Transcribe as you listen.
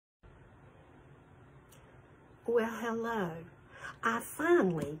Well, hello. I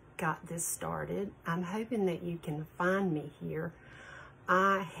finally got this started. I'm hoping that you can find me here.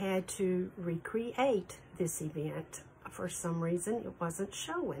 I had to recreate this event. For some reason, it wasn't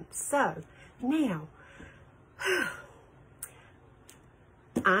showing. So, now,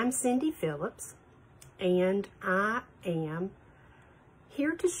 I'm Cindy Phillips, and I am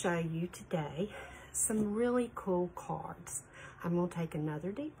here to show you today some really cool cards. I'm going to take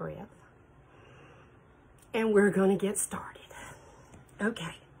another deep breath, and we're going to get started.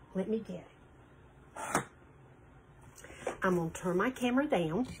 Okay, let me get it. I'm going to turn my camera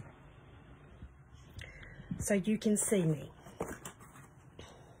down so you can see me.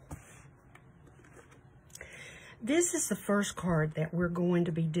 This is the first card that we're going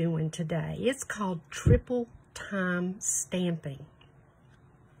to be doing today. It's called Triple Time Stamping.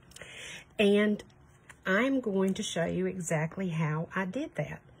 And I'm going to show you exactly how I did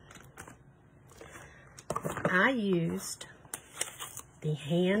that. I used the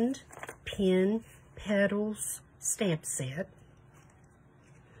Hand Pen Petals stamp set,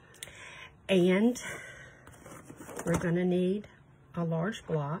 and we're going to need a large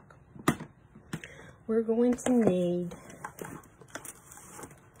block. We're going to need,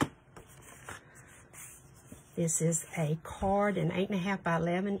 this is a card, an 8.5 by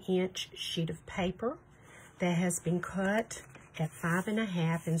 11 inch sheet of paper that has been cut at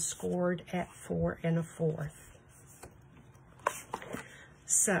 5.5 and scored at 4 1/4.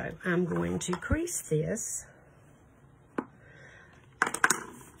 So I'm going to crease this,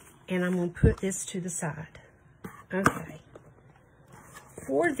 and I'm going to put this to the side. Okay.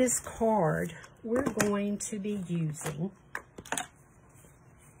 For this card, we're going to be using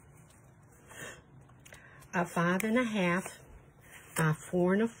a 5.5 by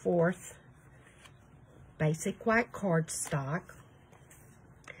 4 1/4 basic white cardstock.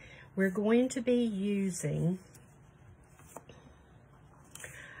 We're going to be using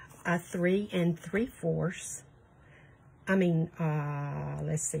a 3 3/4.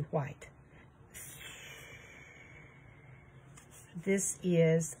 Let's see, white. This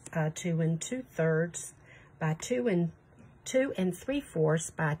is a 2 2/3 by 2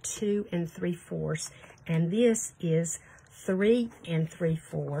 3/4 by 2 3/4, and this is 3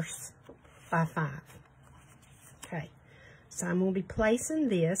 3/4 by 5. Okay, so I'm going to be placing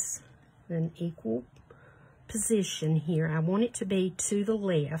this in an equal position here. I want it to be to the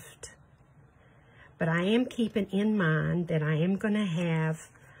left, but I am keeping in mind that I am going to have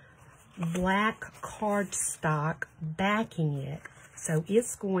black cardstock backing it, so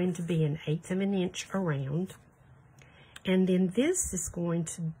it's going to be 1/8 of an inch around, and then this is going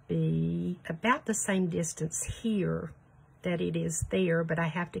to be about the same distance here that it is there, but I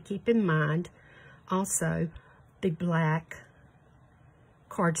have to keep in mind also the black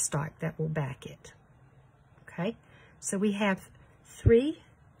cardstock that will back it. Okay, so we have 3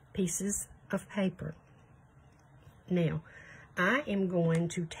 pieces of paper. Now, I am going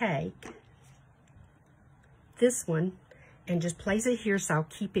to take this one and just place it here so I'll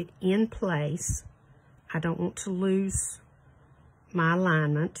keep it in place. I don't want to lose my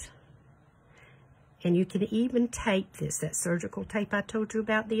alignment. And you can even tape this, that surgical tape I told you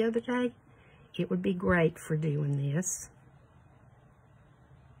about the other day. It would be great for doing this.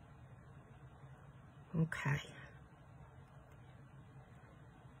 Okay.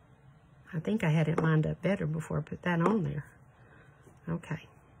 I think I had it lined up better before I put that on there. Okay.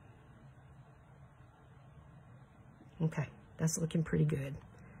 Okay, that's looking pretty good.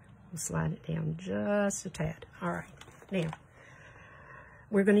 We'll slide it down just a tad. All right, now,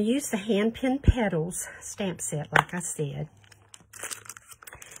 we're going to use the Hand Pen Petals stamp set, like I said.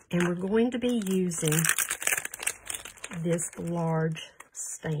 And we're going to be using this large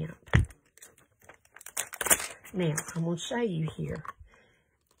stamp. Now, I'm going to show you here.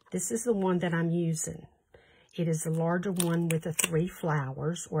 This is the one that I'm using. It is the larger one with the 3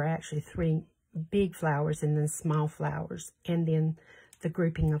 flowers, or actually 3 big flowers and then small flowers, and then the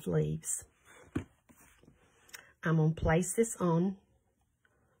grouping of leaves. I'm going to place this on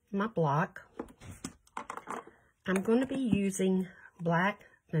my block. I'm going to be using black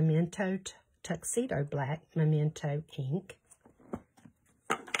Memento, Tuxedo Black Memento ink.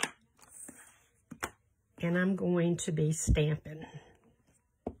 And I'm going to be stamping.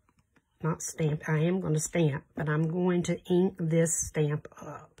 Not stamp, I am going to stamp, but I'm going to ink this stamp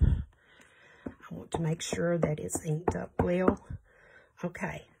up. I want to make sure that it's inked up well.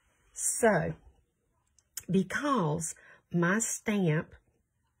 Okay, so because my stamp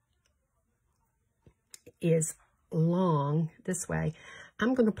is long this way,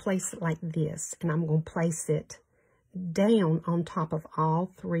 I'm going to place it like this, and I'm going to place it down on top of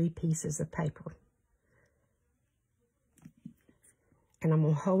all 3 pieces of paper. And I'm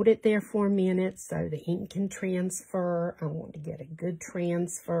going to hold it there for a minute so the ink can transfer. I want to get a good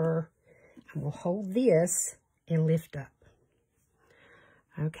transfer. I'm going to hold this and lift up.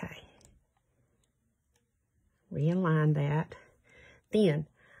 Okay. Realign that. Then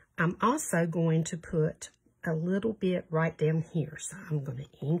I'm also going to put a little bit right down here. So I'm going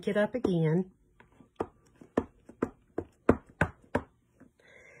to ink it up again.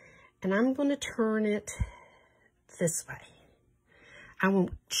 And I'm going to turn it this way. I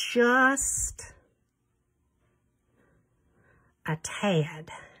want just a tad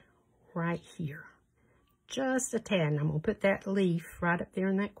right here. Just a tad. And I'm going to put that leaf right up there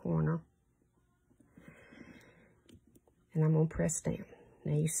in that corner. And I'm going to press down.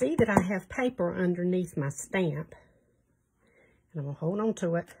 Now you see that I have paper underneath my stamp. And I'm going to hold on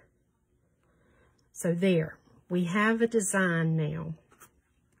to it. So there. We have a design now.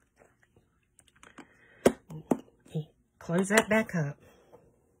 Close that back up.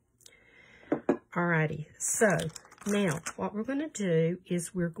 Alrighty, so now what we're going to do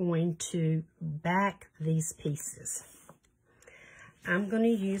is we're going to back these pieces. I'm going to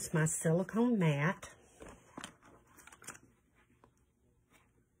use my silicone mat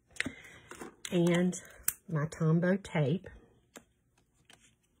and my Tombow tape,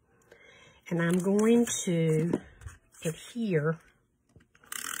 and I'm going to adhere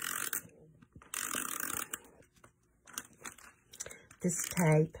this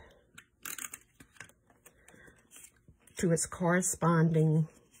tape to its corresponding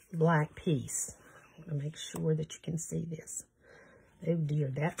black piece. I want to make sure that you can see this. Oh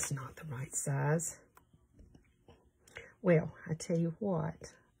dear, that's not the right size. Well, I tell you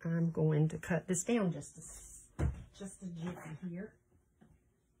what, I'm going to cut this down just a jiffy here.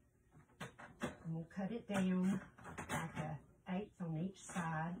 I'm going to cut it down like 1/8 on each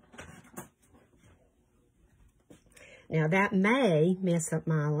side. Now that may mess up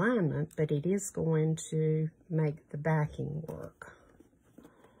my alignment, but it is going to make the backing work.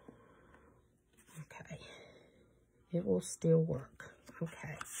 Okay, it will still work.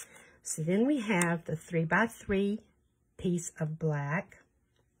 Okay, so then we have the 3x3 piece of black,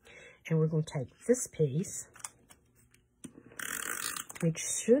 and we're going to take this piece, which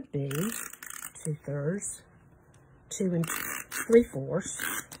should be 2/3, 2 3/4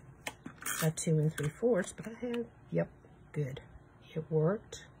 by 2 3/4, but I have, yep. Good. It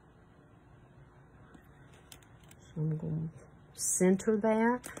worked. So I'm going to center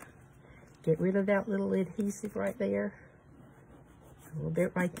that. Get rid of that little adhesive right there. A little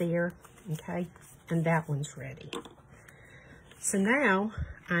bit right there. Okay. And that one's ready. So now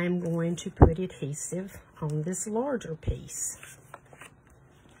I'm going to put adhesive on this larger piece.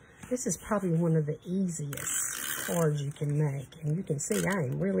 This is probably one of the easiest cards you can make. And you can see I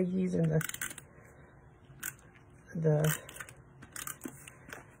am really using the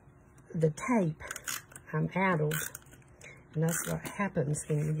tape. I'm addled, and that's what happens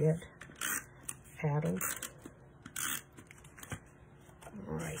when you get addled.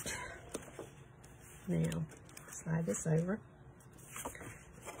 All right, now slide this over,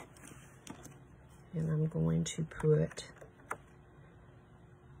 and I'm going to put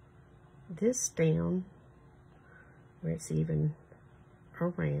this down where it's even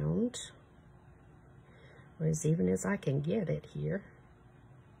around. Or as even as I can get it here.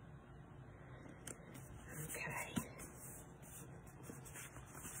 Okay.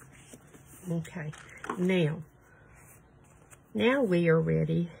 Okay. Now we are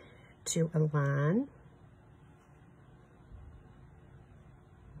ready to align.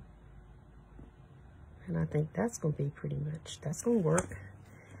 And I think that's going to be pretty much, that's going to work.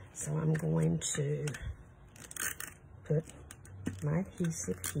 So I'm going to put my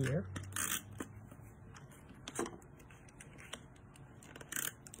adhesive here.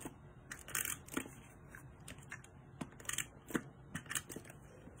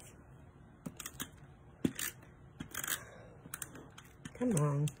 Come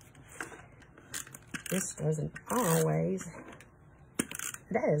on. This doesn't always.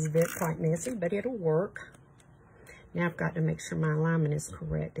 That is a bit quite messy, but it'll work. Now I've got to make sure my alignment is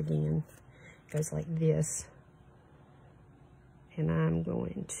correct again. It goes like this. And I'm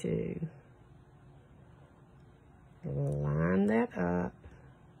going to line that up,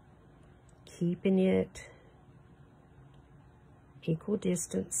 keeping it equal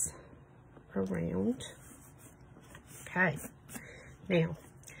distance around. Okay. Now,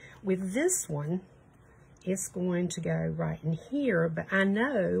 with this one, it's going to go right in here, but I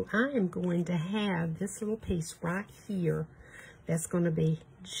know I am going to have this little piece right here that's going to be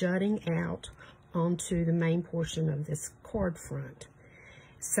jutting out onto the main portion of this card front.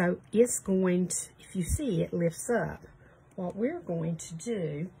 So it's going to, if you see, it lifts up. what we're going to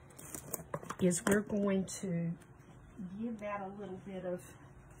do is we're going to give that a little bit of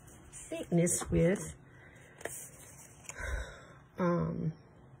thickness with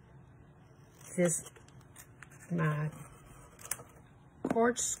this, my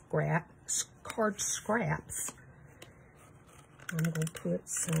card scraps. I'm going to put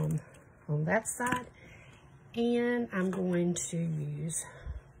some on that side, and I'm going to use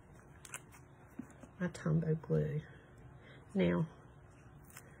my Tombow glue. Now,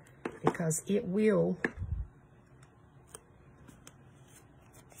 because it will,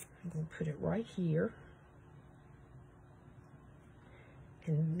 I'm going to put it right here,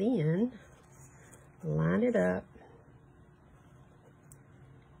 and then line it up.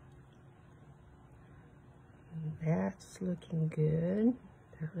 That's looking good.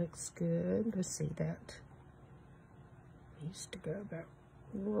 That looks good. Let's see, that needs to go about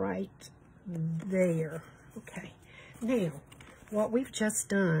right there. Okay. Now, what we've just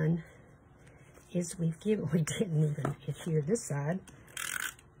done is we didn't even adhere this side.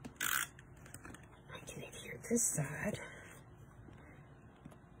 I can adhere this side.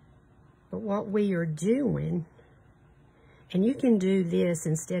 But what we are doing, and you can do this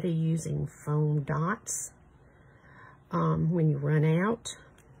instead of using foam dots, when you run out,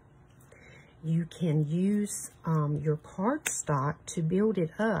 you can use your cardstock to build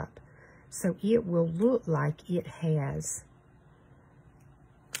it up so it will look like it has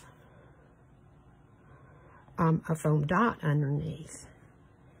a foam dot underneath.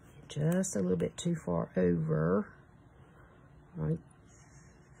 Just a little bit too far over, right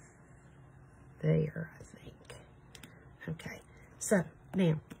there, I think. Okay, so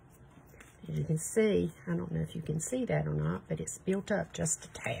now, as you can see, I don't know if you can see that or not, but it's built up just a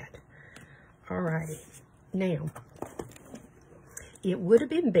tad. Alrighty, now, it would have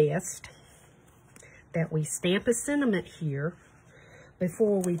been best that we stamp a sentiment here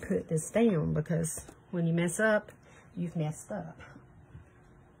before we put this down, because when you mess up, you've messed up.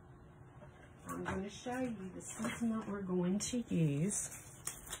 I'm going to show you the sentiment we're going to use.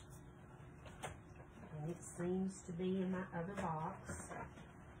 And it seems to be in my other box.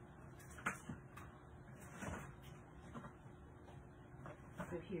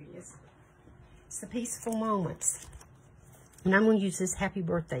 So here it is. It's the Peaceful Moments. And I'm going to use this Happy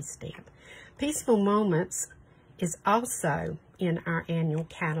Birthday stamp. Peaceful Moments is also in our annual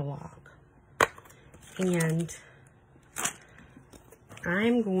catalog. And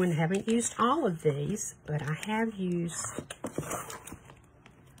haven't used all of these, but I have used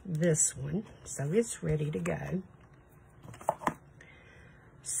this one, so it's ready to go.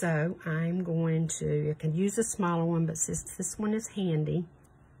 So I'm going to, I can use a smaller one, but since this one is handy,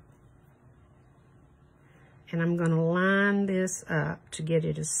 and I'm going to line this up to get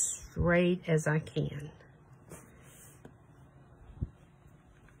it as straight as I can.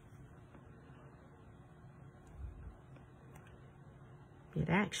 It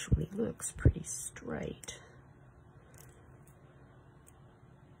actually looks pretty straight.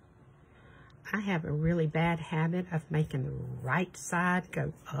 I have a really bad habit of making the right side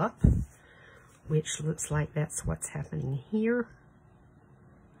go up, which looks like that's what's happening here.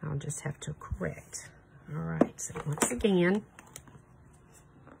 I'll just have to correct. All right, so once again,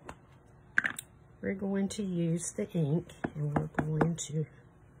 we're going to use the ink, and we're going to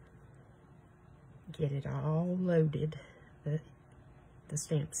get it all loaded, the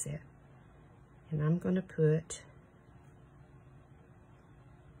stamp set. And I'm going to put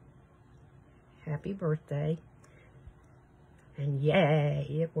Happy Birthday, and yay,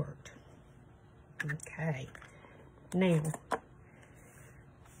 it worked. Okay, now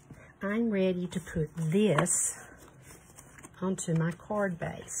I'm ready to put this onto my card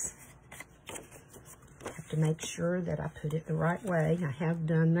base. I have to make sure that I put it the right way. I have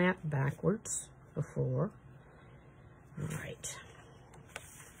done that backwards before. All right.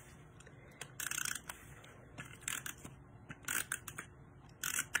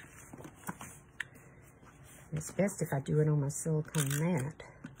 It's best if I do it on my silicone mat.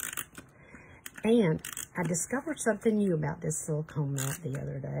 And I discovered something new about this silicone mat the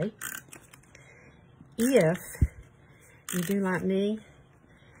other day. If you do like me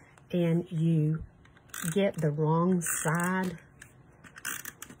and you get the wrong side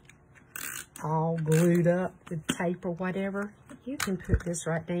all glued up with tape or whatever, you can put this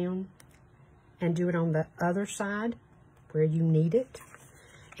right down and do it on the other side where you need it,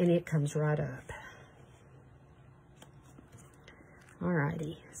 and it comes right up.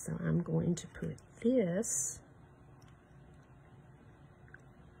 Alrighty, so I'm going to put this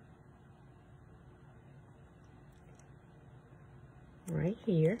right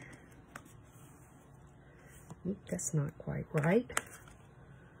here. Oop, that's not quite right.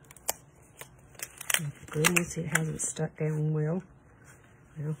 Oh, goodness, it hasn't stuck down well.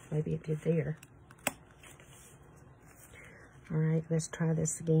 Well, maybe it did there. All right, let's try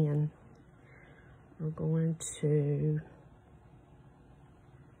this again. We're going to,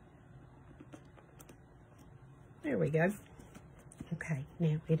 there we go. Okay,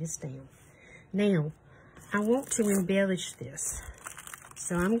 now it is down. Now, I want to embellish this.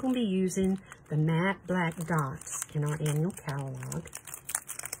 So I'm going to be using the matte black dots in our annual catalog.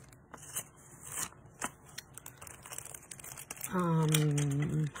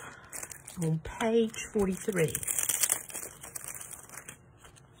 On page 43.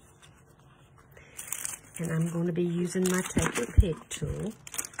 And I'm going to be using my Take Your Pick tool.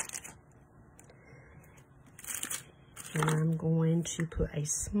 And I'm going to put a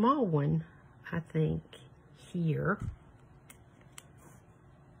small one, I think, here.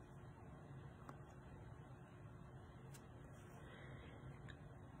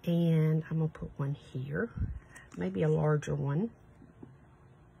 And I'm going to put one here. Maybe a larger one.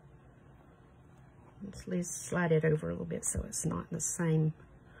 Let's slide it over a little bit so it's not in the same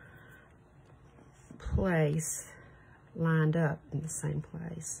place, lined up in the same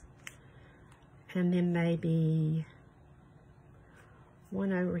place. And then maybe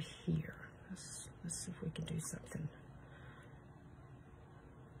one over here. Let's see if we can do something.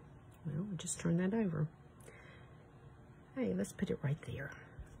 Well, we'll just turn that over. Hey, let's put it right there.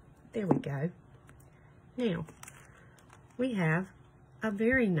 There we go. Now, we have a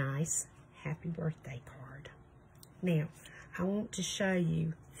very nice happy birthday card. Now, I want to show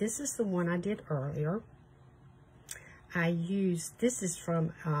you, this is the one I did earlier. I used, this is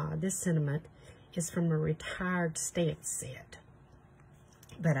from, this sentiment is from a retired stamp set.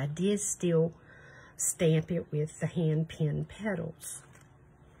 But I did still stamp it with the hand pen petals.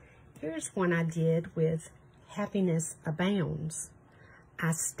 Here's one I did with Happiness Abounds.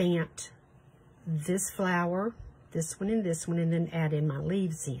 I stamped this flower, this one, and then added my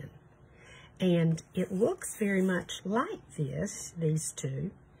leaves in. And it looks very much like these two,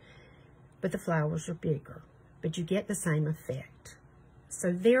 but the flowers are bigger. But you get the same effect.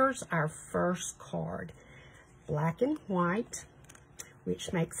 So there's our first card. Black and white,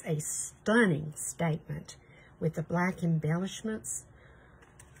 which makes a stunning statement with the black embellishments.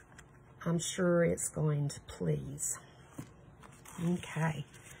 I'm sure it's going to please. Okay,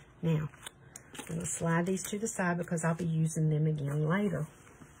 now I'm going to slide these to the side because I'll be using them again later.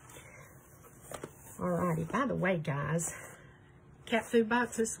 Alrighty, by the way, guys, cat food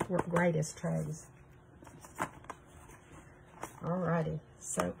boxes work great as trays. Alrighty,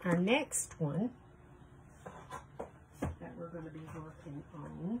 so our next one that we're going to be working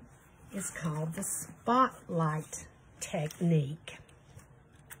on is called the Spotlight Technique.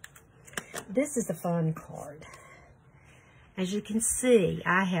 This is a fun card. As you can see,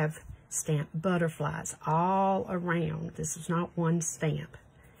 I have stamped butterflies all around. This is not one stamp.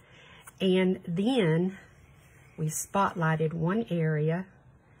 And then we spotlighted one area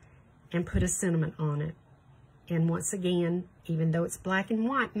and put a sentiment on it. And once again, even though it's black and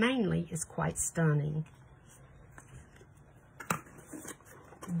white mainly, it's quite stunning.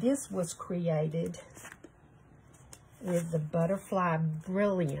 This was created with the Butterfly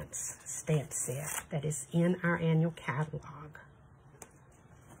Brilliance stamp set that is in our annual catalog.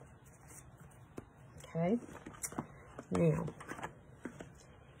 Okay, now,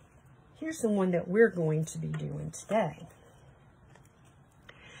 here's the one that we're going to be doing today.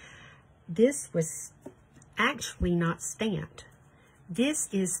 This was actually not stamped. This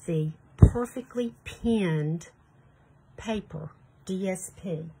is the Perfectly Pinned Paper,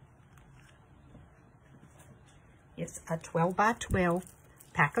 DSP. It's a 12 by 12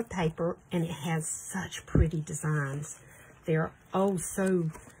 pack of paper, and it has such pretty designs. There are oh so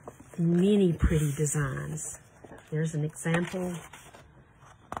many pretty designs. There's an example.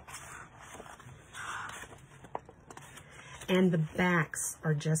 And the backs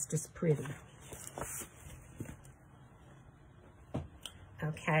are just as pretty.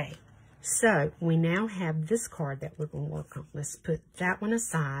 Okay, so we now have this card that we're going to work on. Let's put that one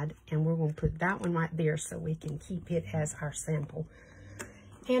aside, and we're going to put that one right there so we can keep it as our sample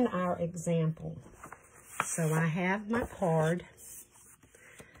and our example. So I have my card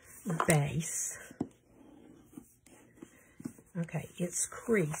base. Okay, it's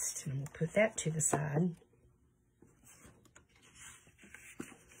creased, and we'll put that to the side.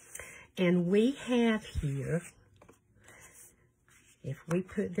 And we have here, if we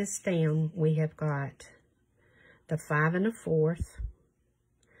put this down, we have got the 5 1/4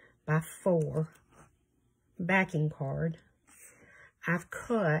 by 4 backing card. I've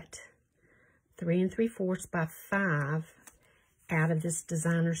cut 3 3/4 by 5 out of this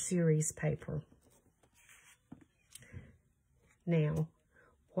Designer Series paper. Now,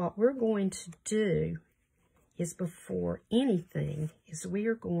 what we're going to do is, before anything, is we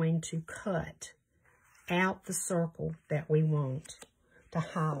are going to cut out the circle that we want to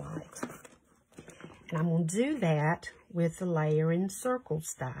highlight. And I'm going to do that with the Layering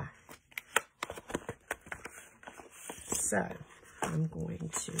Circles die. So, I'm going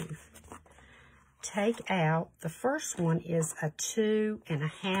to take out, the first one is a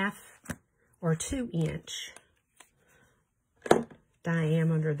 2.5 or 2 inch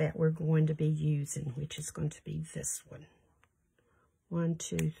diameter that we're going to be using, which is going to be this one. 1,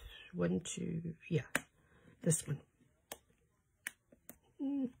 2, yeah, this one.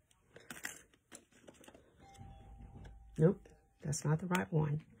 Nope, that's not the right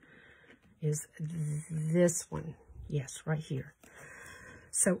one. Is this one. Yes, right here.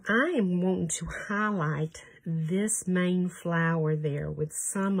 So I am wanting to highlight this main flower there with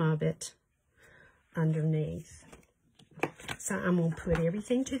some of it underneath. So I'm going to put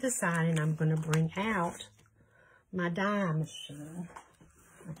everything to the side, and I'm going to bring out my die machine,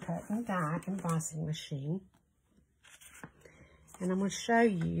 my cut and die embossing machine. And I'm going to show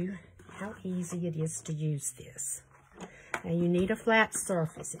you how easy it is to use this. Now you need a flat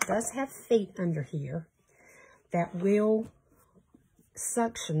surface. It does have feet under here that will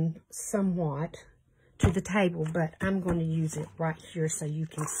suction somewhat to the table, but I'm going to use it right here so you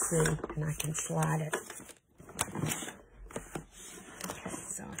can see, and I can slide it. Okay,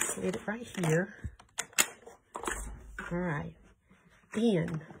 so I slid it right here. All right,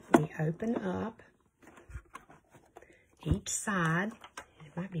 then we open up each side.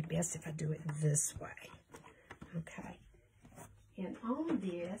 It might be best if I do it this way. Okay, and on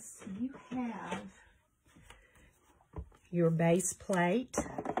this you have your base plate.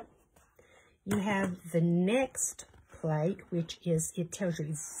 You have the next plate, which is, it tells you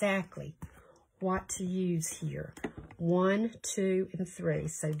exactly what to use here. 1, 2, and 3.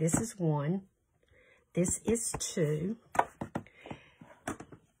 So this is 1. This is 2.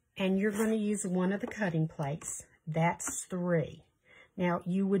 And you're going to use one of the cutting plates. That's 3. Now,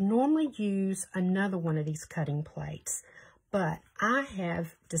 you would normally use another one of these cutting plates, but I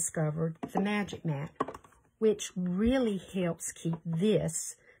have discovered the Magic Mat, which really helps keep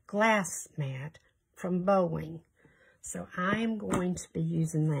this glass mat from bowing. So I am going to be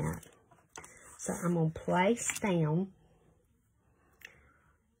using that. So I'm going to place down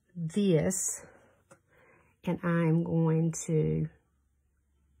this, and I'm going to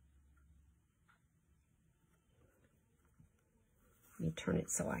let me turn it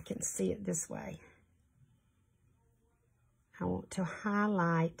so I can see it this way. I want to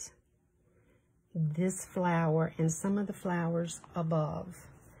highlight this flower and some of the flowers above.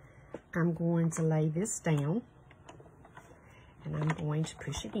 I'm going to lay this down, and I'm going to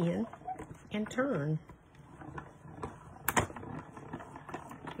push it in and turn.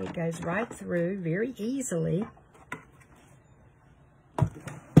 It goes right through very easily. I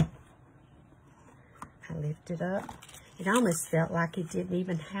lift it up. It almost felt like it didn't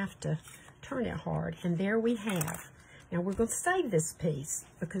even have to turn it hard. And there we have. Now we're going to save this piece,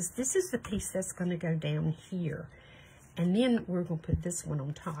 because this is the piece that's going to go down here. And then we're going to put this one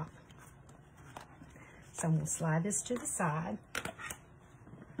on top. So I'm going to slide this to the side.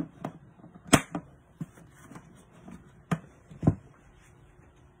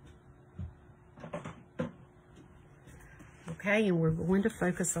 Okay, and we're going to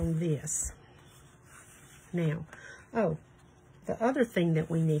focus on this. Now, oh, the other thing that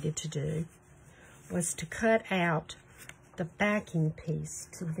we needed to do was to cut out the backing piece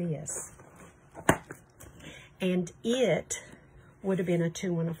to this. And it would have been a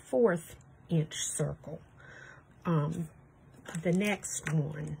 2 1/4 inch circle. The next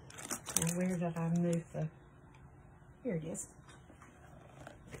one, now where did I move the, here it is,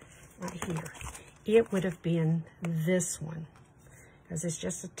 right here. It would have been this one, because it's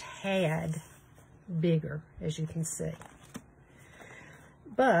just a tad bigger, as you can see.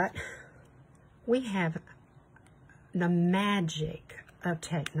 But we have the magic of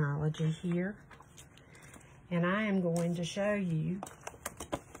technology here, and I am going to show you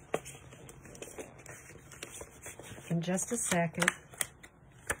in just a second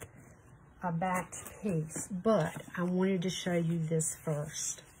a backed piece, but I wanted to show you this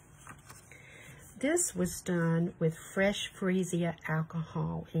first. This was done with Fresh Freesia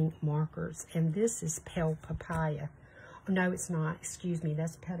alcohol ink markers, and this is Pale Papaya. Oh, no, it's not. Excuse me,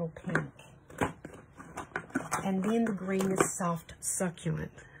 that's Petal Pink. And then the green is Soft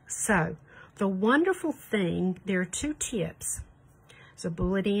Succulent. So, the wonderful thing, there are 2 tips. So,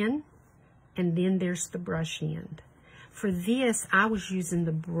 pull it in, and then there's the brush end. For this, I was using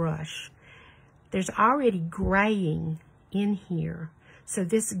the brush. There's already graying in here, so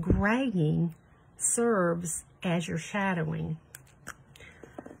this graying serves as your shadowing.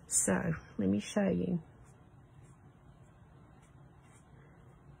 So, let me show you.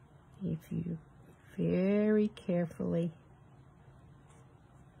 If you very carefully,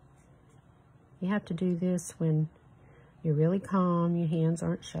 you have to do this when you're really calm, your hands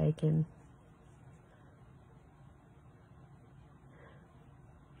aren't shaking.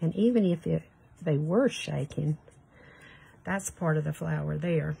 And even if they were shaking, that's part of the flower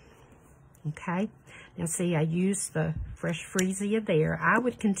there. Okay? Now see, I used the fresh freesia there. I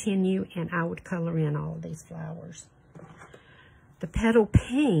would continue and I would color in all of these flowers. The petal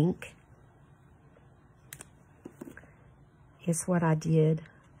pink is what I did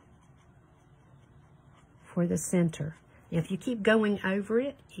for the center. If you keep going over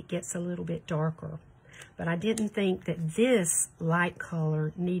it, it gets a little bit darker. But I didn't think that this light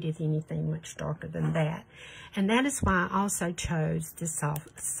color needed anything much darker than that. And that is why I also chose this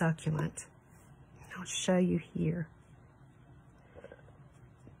soft succulent. I'll show you here.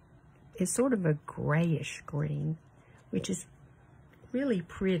 It's sort of a grayish green, which is really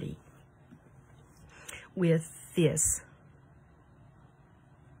pretty with this.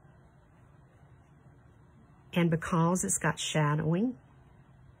 And because it's got shadowing,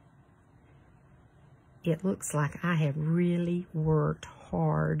 it looks like I have really worked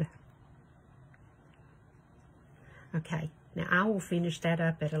hard. Okay, now I will finish that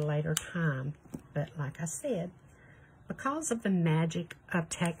up at a later time. But like I said, because of the magic of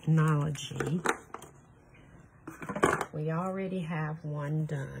technology, we already have one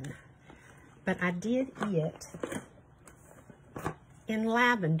done. But I did it in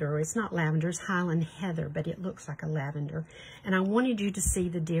lavender. It's not lavender, it's Highland Heather, but it looks like a lavender. And I wanted you to see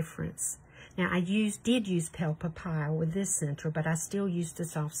the difference. Now, I did use pale papaya with this center, but I still used the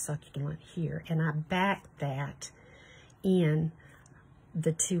soft succulent here. And I backed that in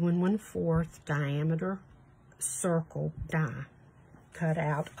the 2 1/4 diameter circle die cut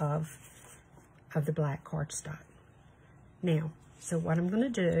out of the black cardstock. Now, so what I'm going to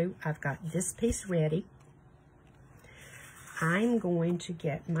do, I've got this piece ready. I'm going to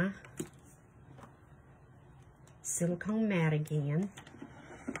get my silicone mat again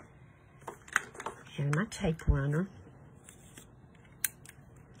and my tape runner,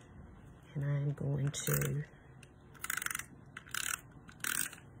 and I'm going to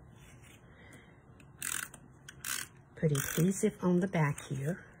put adhesive on the back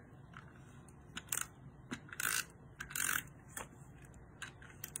here.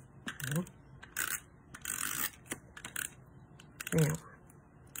 Now,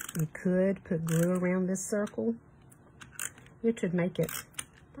 you could put glue around this circle, which would make it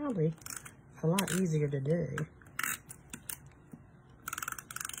probably a lot easier to do.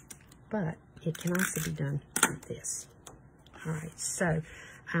 But it can also be done with this. All right, so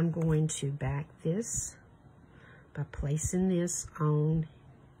I'm going to back this by placing this on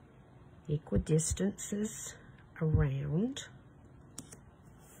equidistances around.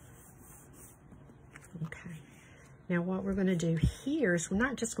 Okay. Now what we're going to do here is we're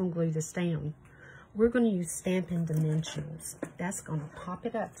not just going to glue this down. We're going to use Stampin' Dimensionals. That's going to pop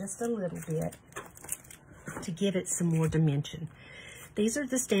it up just a little bit to give it some more dimension. These are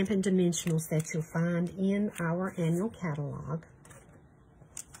the Stampin' Dimensionals that you'll find in our annual catalog.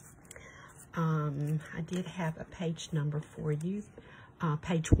 I did have a page number for you.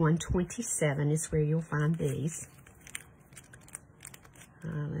 Page 127 is where you'll find these.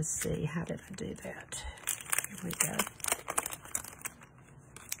 Let's see, how did I do that? Here we go.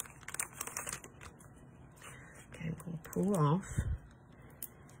 Okay, I'm going to pull off.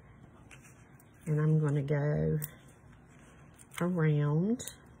 And I'm going to go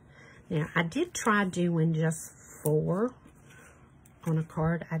around. Now, I did try doing just 4 on a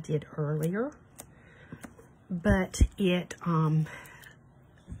card I did earlier, but it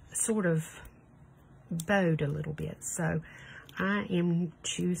sort of bowed a little bit. So I am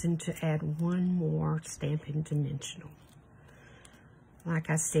choosing to add one more Stampin' Dimensional.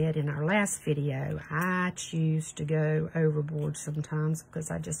 Like I said in our last video, I choose to go overboard sometimes because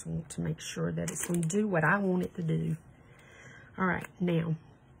I just want to make sure that it's going to do what I want it to do. All right, now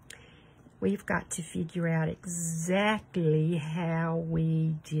we've got to figure out exactly how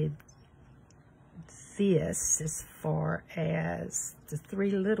we did this as far as the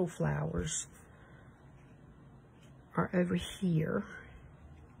 3 little flowers are over here.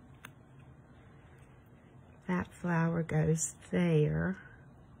 That flower goes there.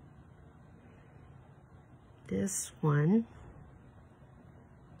 This one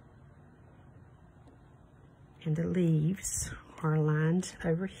And the leaves are lined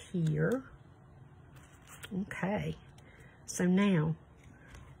over here. Okay, so now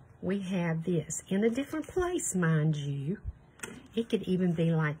we have this in a different place, mind you. It could even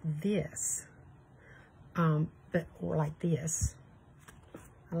be like this, or like this.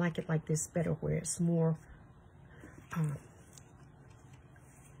 I like it like this better, where it's more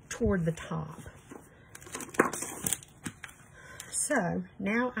toward the top. So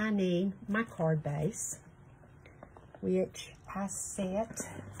now I need my card base, which I set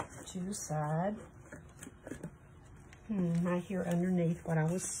to the side. Right here underneath what I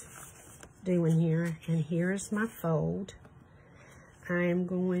was doing here. And here's my fold. I am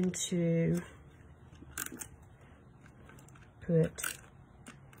going to put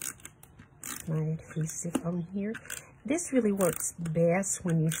my adhesive on here. This really works best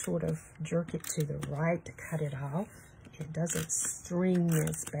when you sort of jerk it to the right to cut it off. It doesn't string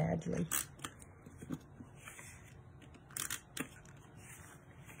as badly.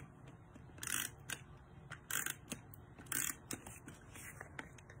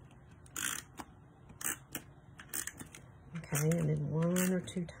 Okay, and then 1 or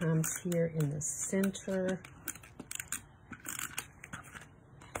 2 times here in the center.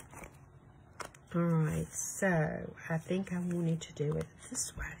 All right, so I think I wanted to do it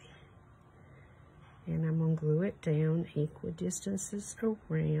this way. And I'm going to glue it down equal distances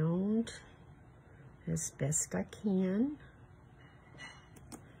around as best I can.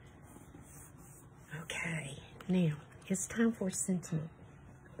 Okay, now it's time for a sentiment.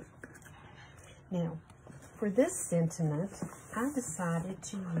 Now, for this sentiment, I decided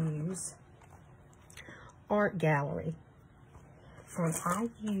to use Art Gallery. And I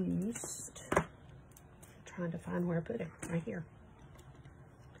used, I'm trying to find where I put it, right here.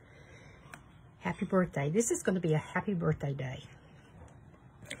 Happy birthday. This is going to be a happy birthday day.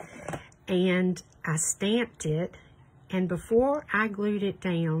 And I stamped it, and before I glued it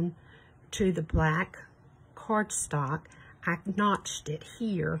down to the black cardstock, I notched it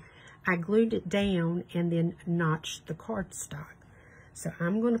here. I glued it down and then notched the cardstock. So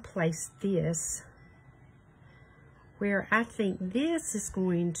I'm going to place this where I think this is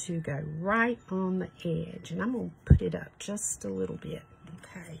going to go right on the edge. And I'm going to put it up just a little bit.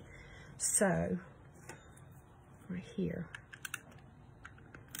 Okay. So, right here.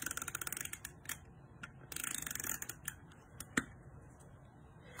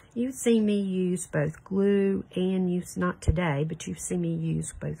 You've seen me use both glue and use, not today, but you've seen me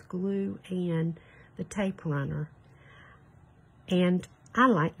use both glue and the tape runner. And I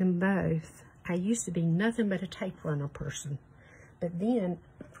like them both. I used to be nothing but a tape runner person. But then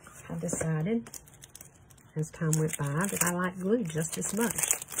I decided, as time went by, that I like glue just as much.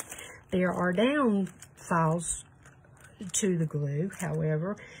 There are downfalls to the glue,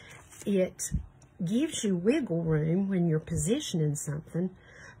 however. It gives you wiggle room when you're positioning something,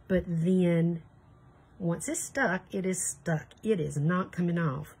 but then once it's stuck, it is stuck. It is not coming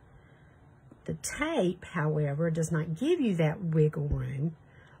off. The tape, however, does not give you that wiggle room,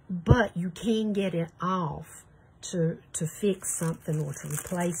 but you can get it off to fix something or to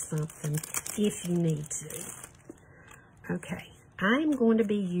replace something if you need to. Okay. I'm going to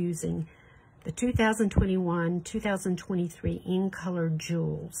be using the 2021-2023 In Color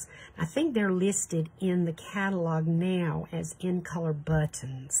Jewels. I think they're listed in the catalog now as In Color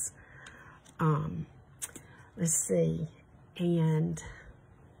buttons. Let's see. And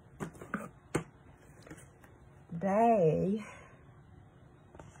they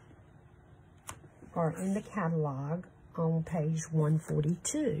are in the catalog on page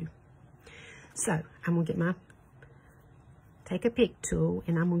 142. So I'm going to get my take a pick tool,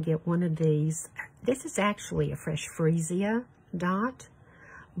 and I'm going to get one of these. This is actually a Fresh Freesia dot,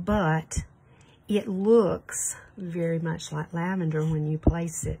 but it looks very much like lavender when you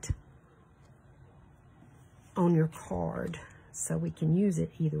place it on your card, so we can use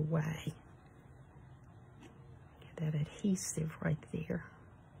it either way. Get that adhesive right there.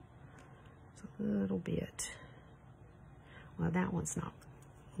 It's a little bit, well, that one's not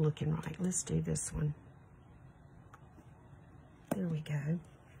looking right. Let's do this one. There we go.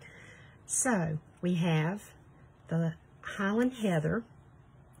 So we have the Highland Heather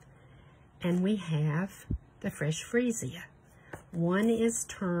and we have the Fresh Freesia. One is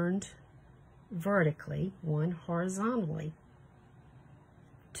turned vertically, one horizontally.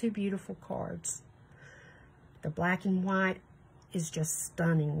 Two beautiful cards. The black and white is just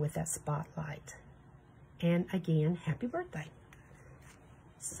stunning with that spotlight. And again, happy birthday.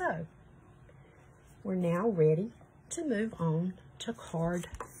 So we're now ready to move on to card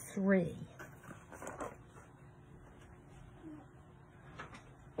 3.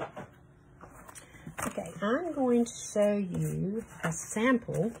 Okay, I'm going to show you a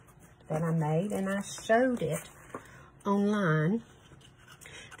sample that I made, and I showed it online.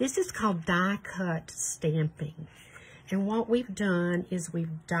 This is called die cut stamping. And what we've done is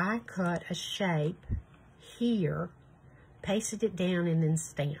we've die cut a shape here, pasted it down, and then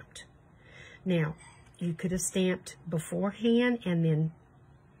stamped. Now, you could have stamped beforehand and then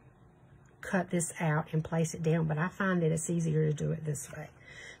cut this out and place it down, but I find that it's easier to do it this way.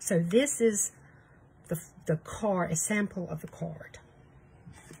 So this is the card, a sample of the card.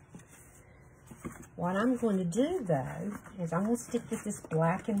 What I'm going to do, though, is I'm going to stick with this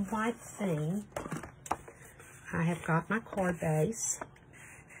black and white theme. I have got my card base,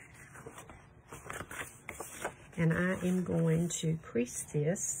 and I am going to crease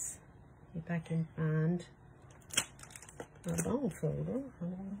this, if I can find my bone folder. I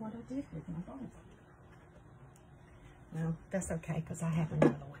don't know what I did with my bone folder. Well, that's okay, because I have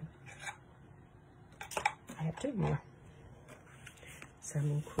another one. I have two more. So I'm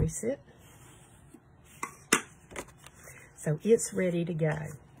going to crease it. So it's ready to go.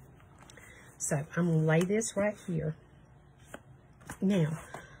 So I'm going to lay this right here. Now,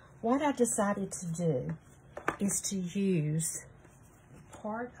 what I decided to do is to use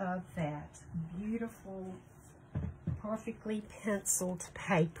part of that beautiful, perfectly penciled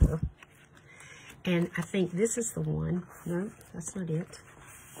paper. And I think this is the one. No, that's not it.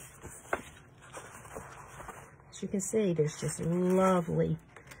 As you can see, there's just lovely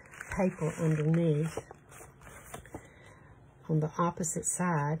paper underneath on the opposite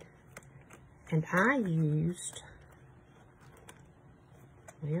side. And I used,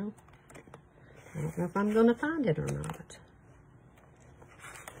 well, I don't know if I'm going to find it or not.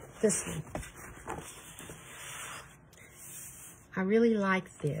 This one. I really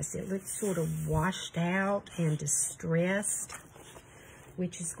like this. It looks sort of washed out and distressed,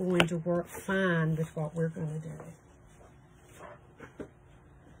 which is going to work fine with what we're going to do.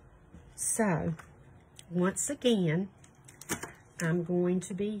 So, once again, I'm going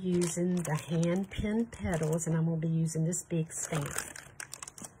to be using the hand pen petals, and I'm going to be using this big stamp.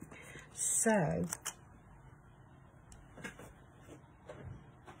 So,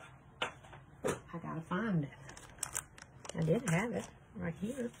 I gotta find it. I did have it right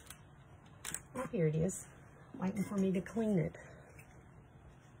here. Oh, here it is, waiting for me to clean it.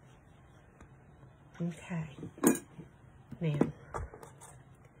 Okay.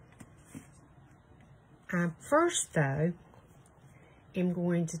 Now, first though, I'm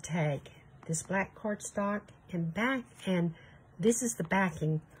going to take this black cardstock and this is the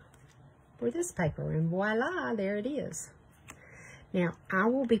backing for this paper, and voila, there it is. Now, I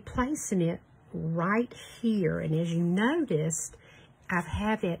will be placing it right here, and as you noticed, I've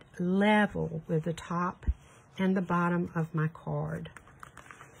had it level with the top and the bottom of my card.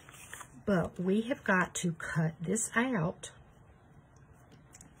 But we have got to cut this out,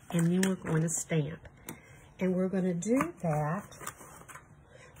 and then we're going to stamp. And we're going to do that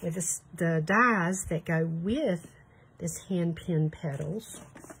with the dies that go with this hand pen petals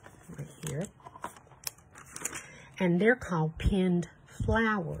right here. And they're called pinned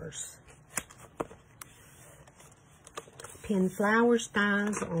flowers. Pinned flowers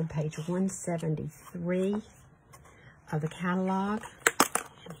dies are on page 173 of the catalog.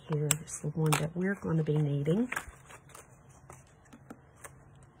 And here is the one that we're going to be needing.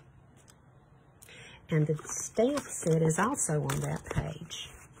 And the stamp set is also on that page.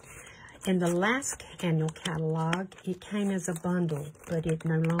 In the last annual catalog, it came as a bundle, but it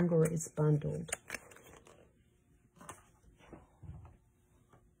no longer is bundled.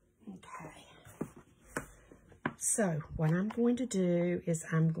 Okay. So, what I'm going to do is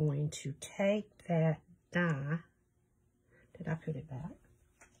I'm going to take that die. Did I put it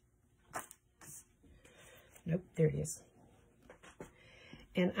back? Nope, there it is.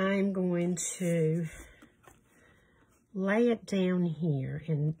 And I'm going to lay it down here.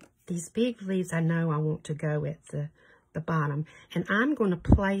 And these big leaves, I know I want to go at the bottom. And I'm going to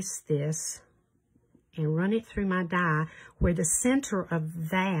place this and run it through my die where the center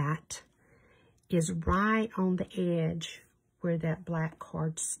of that is right on the edge where that black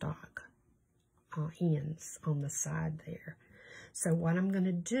cardstock ends on the side there. So what I'm going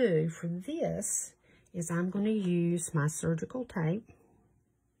to do for this is I'm going to use my surgical tape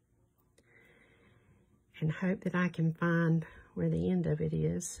and hope that I can find where the end of it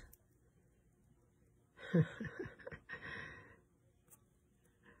is.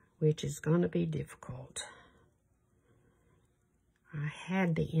 Which is going to be difficult. I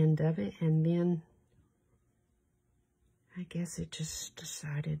had the end of it, and then I guess it just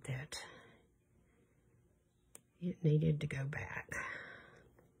decided that it needed to go back.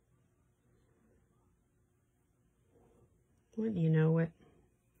 Wouldn't you know it?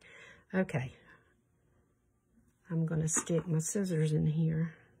 Okay. I'm going to stick my scissors in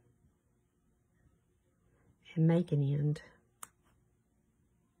here and make an end.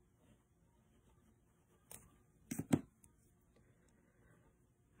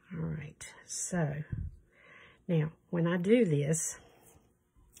 All right, so now when I do this,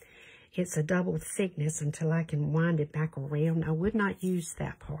 it's a double thickness until I can wind it back around. I would not use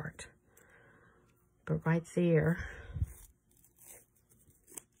that part, but right there,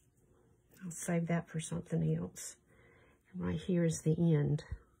 I'll save that for something else. And right here is the end.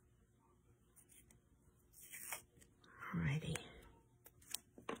 Alrighty.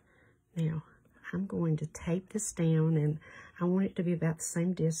 Now, I'm going to tape this down, and I want it to be about the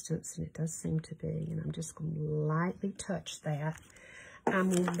same distance, and it does seem to be, and I'm just going to lightly touch that. I'm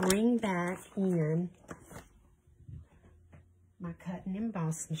going to bring back in my cut and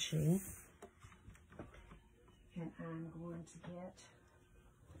emboss machine, and I'm going to get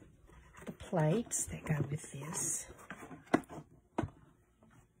the plates that go with this.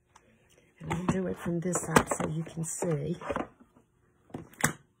 And I'll do it from this side so you can see.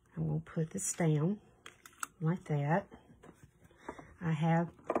 I'm going to put this down like that. I have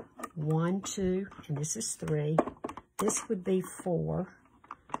 1, 2, and this is 3. This would be 4.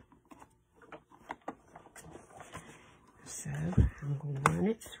 So I'm going to run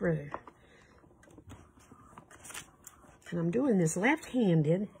it through. And I'm doing this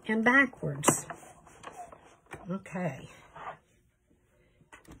left-handed and backwards. Okay.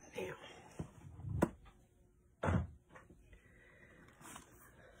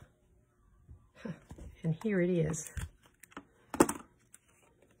 And here it is.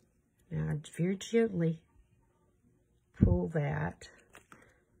 Now, I very gently pull that,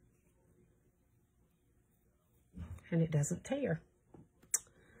 and it doesn't tear.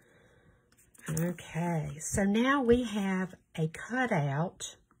 Okay, so now we have a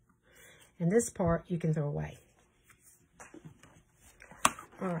cutout, and this part you can throw away.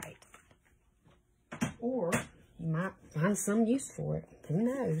 All right. Or you might find some use for it. Who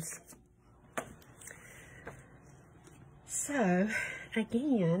knows? So,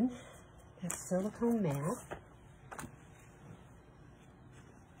 again, that silicone mat.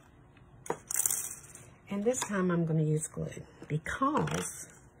 And this time I'm going to use glue, because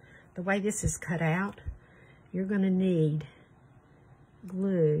the way this is cut out, you're going to need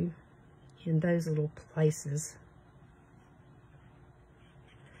glue in those little places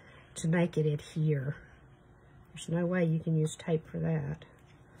to make it adhere. There's no way you can use tape for that.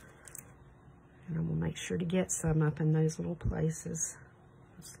 And I'm going to make sure to get some up in those little places,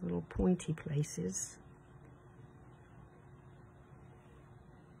 those little pointy places.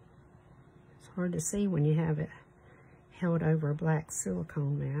 It's hard to see when you have it held over a black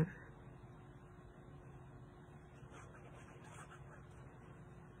silicone mat.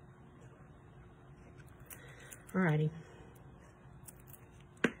 Alrighty.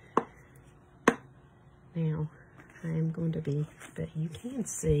 Now, I am going to be, but you can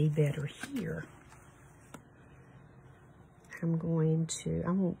see better here. I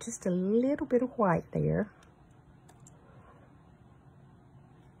want just a little bit of white there.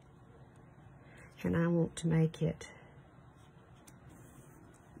 And I want to make it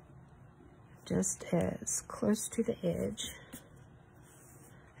just as close to the edge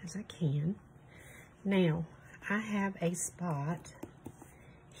as I can. Now, I have a spot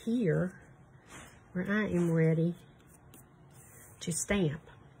here where I am ready to stamp.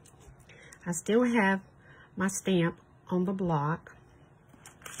 I still have my stamp on the block,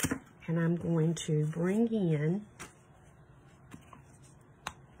 and I'm going to bring in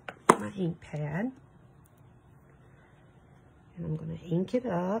my ink pad, and I'm going to ink it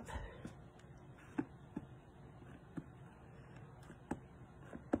up.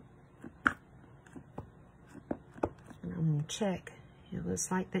 And I'm going to check. It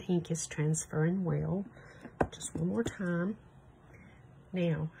looks like the ink is transferring well. Just one more time.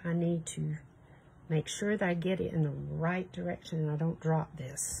 Now, I need to make sure that I get it in the right direction and I don't drop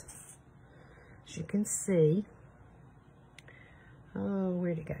this. As you can see, oh,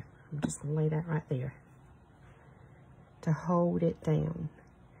 where'd it go? I'm just going to lay that right there to hold it down.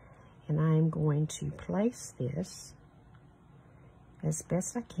 And I am going to place this as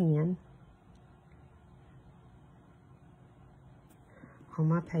best I can on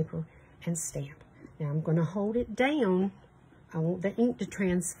my paper and stamp. Now I'm going to hold it down. I want the ink to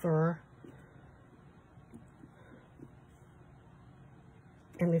transfer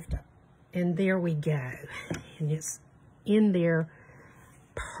and lift up. And there we go. And it's in there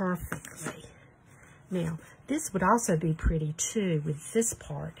perfectly. Now, this would also be pretty too with this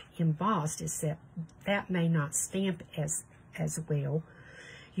part embossed, except that may not stamp as as well.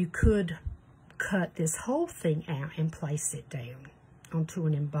 You could cut this whole thing out and place it down onto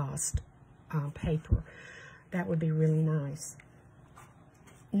an embossed paper. That would be really nice.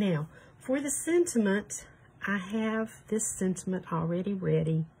 Now, for the sentiment, I have this sentiment already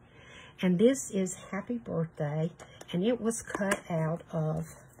ready. And this is Happy Birthday, and it was cut out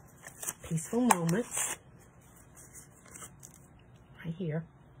of Peaceful Moments, right here,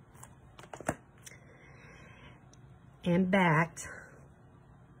 and backed,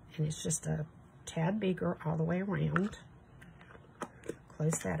 and it's just a tad bigger all the way around.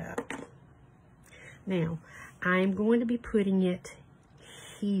 Close that up. Now, I'm going to be putting it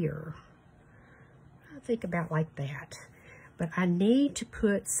here. I think about like that. But I need to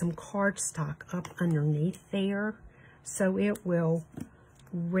put some cardstock up underneath there so it will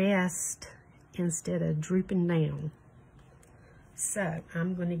rest instead of drooping down. So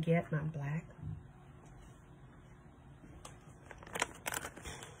I'm going to get my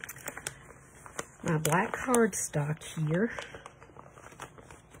black cardstock here.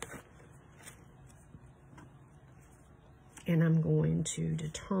 And I'm going to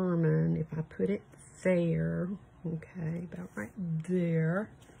determine if I put it there. Okay, about right there.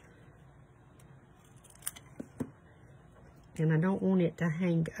 And I don't want it to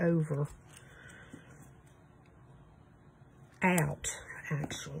hang over out,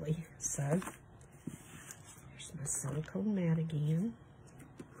 actually. So, here's my silicone mat again.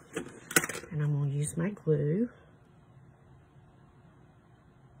 And I'm going to use my glue.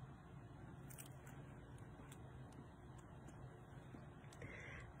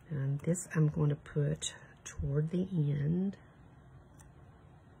 And this I'm going to put toward the end.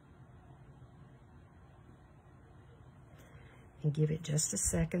 And give it just a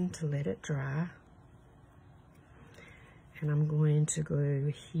second to let it dry. And I'm going to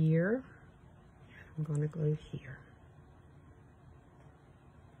glue here. I'm going to glue here.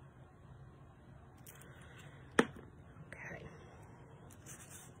 Okay.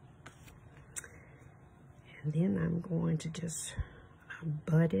 And then I'm going to just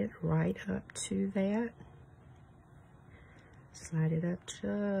butt it right up to that. Slide it up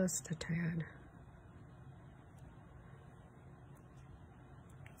just a tad.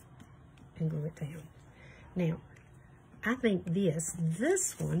 And glue it down. Now, I think this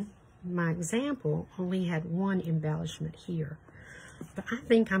one, my example, only had one embellishment here. But I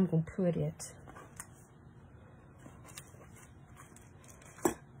think I'm going to put it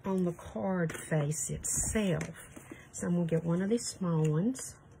on the card face itself. So I'm going to get one of these small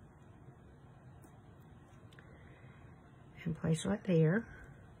ones and place right there.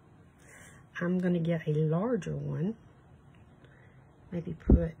 I'm going to get a larger one, maybe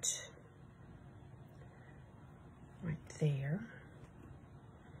put right there,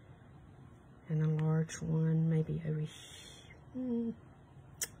 and a large one maybe over here.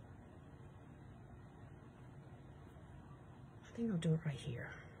 I think I'll do it right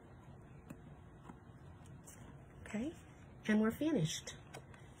here. Okay, and we're finished.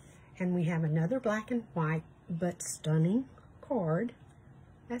 And we have another black and white but stunning card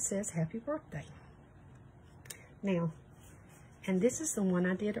that says Happy Birthday. Now, and this is the one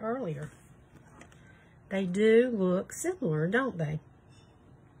I did earlier. They do look similar, don't they?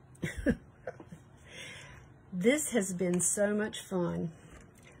 This has been so much fun.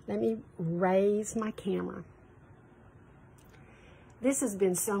 Let me raise my camera. This has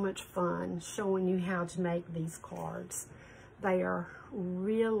been so much fun showing you how to make these cards. They are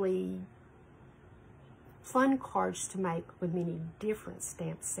really fun cards to make with many different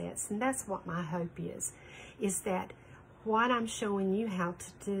stamp sets. And that's what my hope is that what I'm showing you how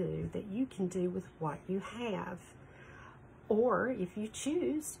to do, that you can do with what you have. Or if you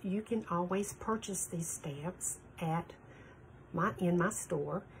choose, you can always purchase these stamps at in my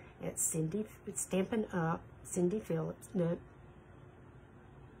store at Stampin' Up, Cindy Phillips, no,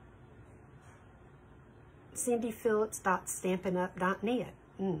 cindyphillips.stampinup.net.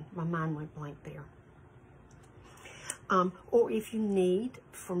 My mind went blank there. Or if you need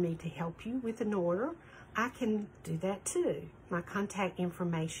for me to help you with an order, I can do that too. My contact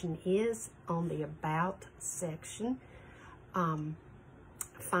information is on the About section. Find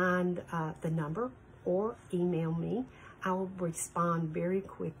the number or email me. I will respond very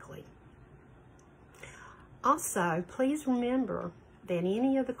quickly. Also, please remember that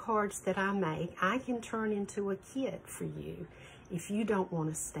any of the cards that I make, I can turn into a kit for you. If you don't want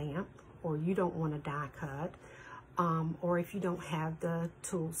to stamp, or you don't want to die cut, or if you don't have the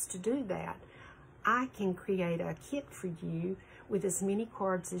tools to do that, I can create a kit for you with as many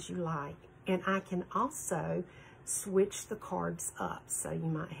cards as you like. And I can also switch the cards up. So you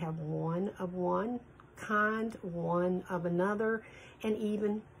might have one of one kind, one of another, and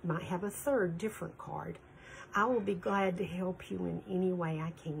even might have a third different card. I will be glad to help you in any way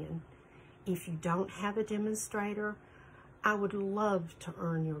I can. If you don't have a demonstrator, I would love to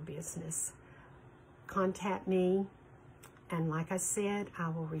earn your business. Contact me, and like I said, I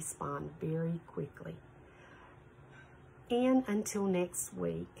will respond very quickly. And until next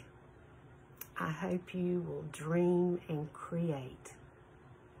week, I hope you will dream and create.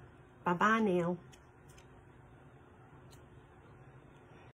 Bye-bye now.